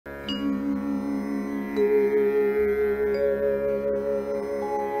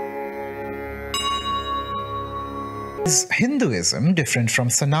Is Hinduism different from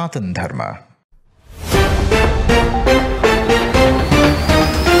Sanatan Dharma?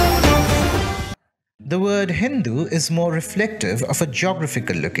 The word Hindu is more reflective of a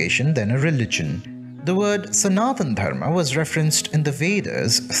geographical location than a religion. The word Sanatan Dharma was referenced in the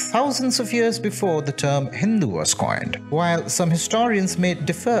Vedas thousands of years before the term Hindu was coined. While some historians may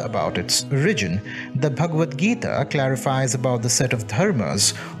differ about its origin, the Bhagavad Gita clarifies about the set of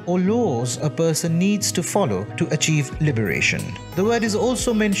dharmas or laws a person needs to follow to achieve liberation. The word is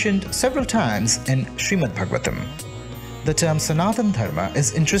also mentioned several times in Shrimad Bhagwadam. The term Sanatan Dharma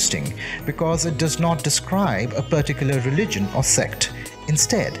is interesting because it does not describe a particular religion or sect.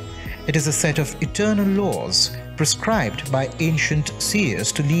 Instead, it is a set of eternal laws prescribed by ancient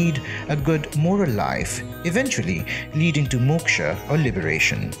seers to lead a good moral life, eventually leading to moksha or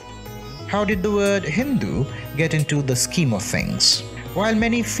liberation. How did the word Hindu get into the scheme of things? While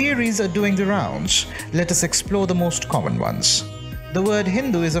many theories are doing the rounds, let us explore the most common ones. The word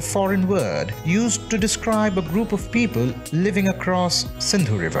Hindu is a foreign word used to describe a group of people living across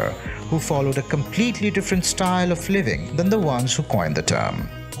Sindhu River who followed a completely different style of living than the ones who coined the term.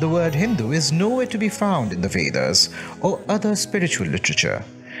 The word Hindu is nowhere to be found in the Vedas or other spiritual literature.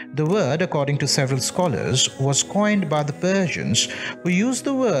 The word, according to several scholars, was coined by the Persians who used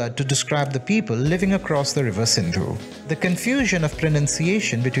the word to describe the people living across the river Sindhu. The confusion of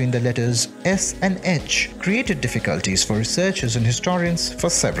pronunciation between the letters S and H created difficulties for researchers and historians for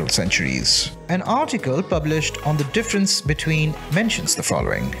several centuries. An article published on the difference between mentions the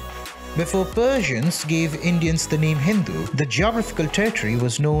following. Before Persians gave Indians the name Hindu, the geographical territory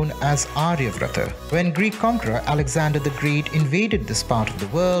was known as Aryavrata. When Greek conqueror Alexander the Great invaded this part of the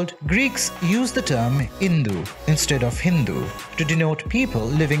world, Greeks used the term Hindu instead of Hindu to denote people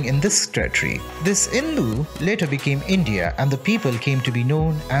living in this territory. This Hindu later became India and the people came to be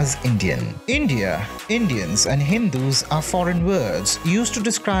known as Indian. India, Indians and Hindus are foreign words used to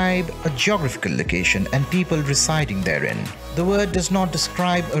describe a geographical location and people residing therein. The word does not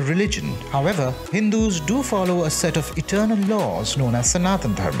describe a religion. However, Hindus do follow a set of eternal laws known as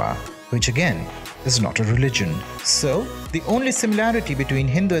Sanatan Dharma, which again is not a religion. So, the only similarity between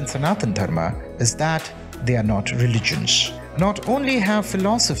Hindu and Sanatan Dharma is that they are not religions. Not only have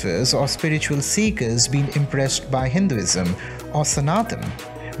philosophers or spiritual seekers been impressed by Hinduism or Sanatan,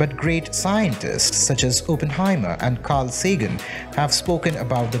 but great scientists such as Oppenheimer and Carl Sagan have spoken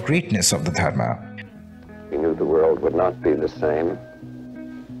about the greatness of the Dharma. We knew the world would not be the same.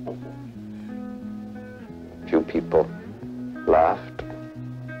 Few people laughed.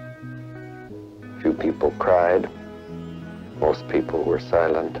 Few people cried. Most people were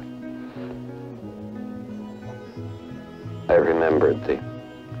silent. I remembered the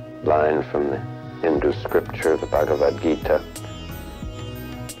line from the Hindu scripture, the Bhagavad Gita.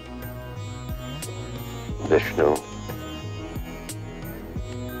 Vishnu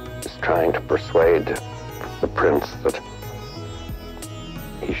is trying to persuade the prince that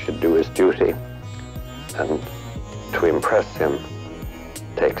he should do his duty, and to impress him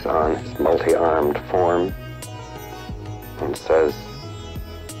takes on his multi-armed form and says,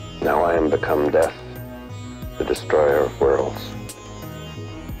 "Now I am become death, the destroyer of worlds."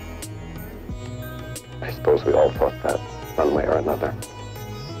 I suppose we all thought that one way or another.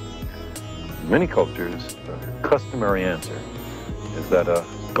 In many cultures, the customary answer is that a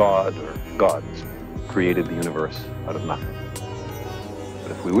god or gods created the universe out of nothing.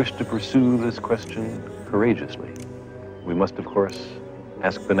 But if we wish to pursue this question courageously, we must, of course,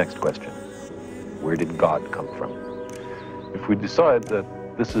 ask the next question. Where did God come from? If we decide that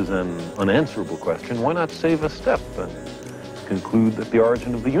this is an unanswerable question, why not save a step and conclude that the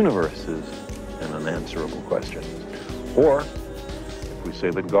origin of the universe is an unanswerable question? Or, if we say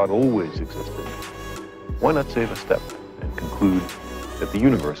that God always existed, why not save a step and conclude that the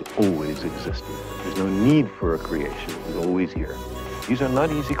universe always existed? There's no need for a creation, it was always here. These are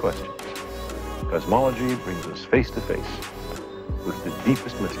not easy questions. Cosmology brings us face to face with the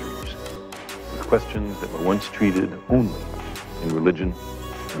deepest mysteries, with questions that were once treated only in religion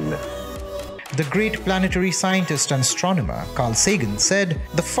and myth. The great planetary scientist and astronomer Carl Sagan said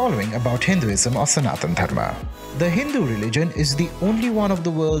the following about Hinduism or Sanatan Dharma. The Hindu religion is the only one of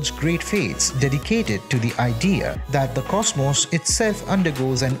the world's great faiths dedicated to the idea that the cosmos itself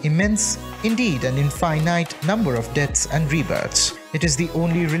undergoes an immense, indeed an infinite number of deaths and rebirths. It is the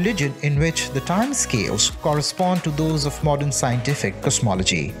only religion in which the time scales correspond to those of modern scientific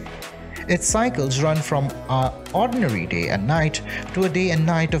cosmology. Its cycles run from our ordinary day and night to a day and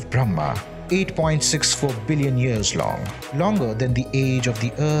night of Brahma, 8.64 billion years long, longer than the age of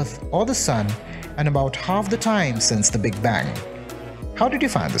the Earth or the Sun, and about half the time since the Big Bang. How did you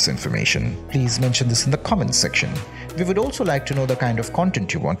find this information? Please mention this in the comments section. We would also like to know the kind of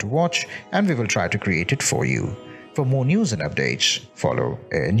content you want to watch, and we will try to create it for you. For more news and updates, follow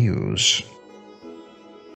Air News.